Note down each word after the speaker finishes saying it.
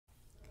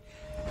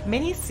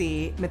Many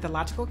see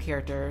mythological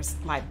characters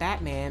like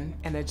Batman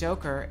and the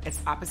Joker as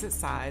opposite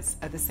sides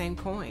of the same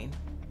coin.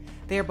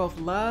 They are both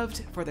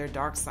loved for their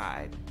dark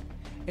side.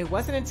 It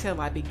wasn't until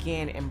I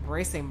began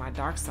embracing my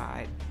dark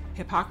side,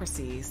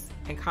 hypocrisies,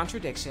 and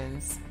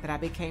contradictions that I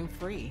became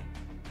free.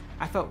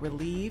 I felt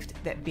relieved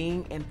that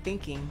being and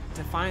thinking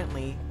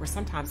defiantly were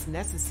sometimes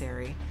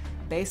necessary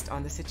based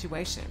on the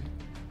situation.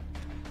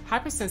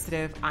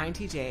 Hypersensitive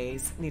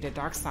INTJs need a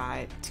dark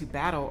side to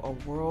battle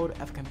a world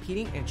of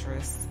competing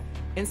interests,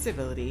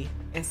 incivility,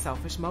 and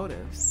selfish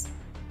motives.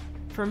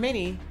 For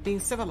many, being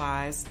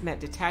civilized meant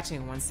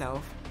detaching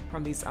oneself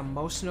from these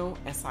emotional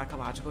and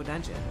psychological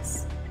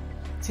dungeons.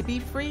 To be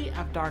free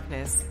of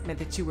darkness meant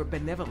that you were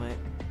benevolent,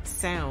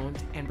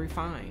 sound, and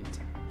refined.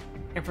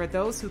 And for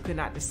those who could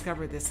not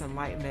discover this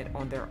enlightenment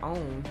on their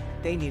own,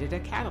 they needed a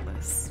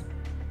catalyst,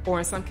 or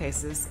in some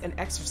cases, an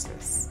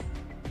exorcist.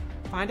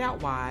 Find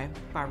out why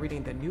by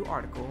reading the new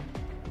article,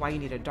 Why You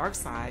Need a Dark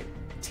Side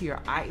to Your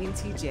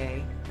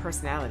INTJ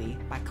Personality,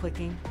 by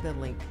clicking the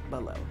link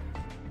below.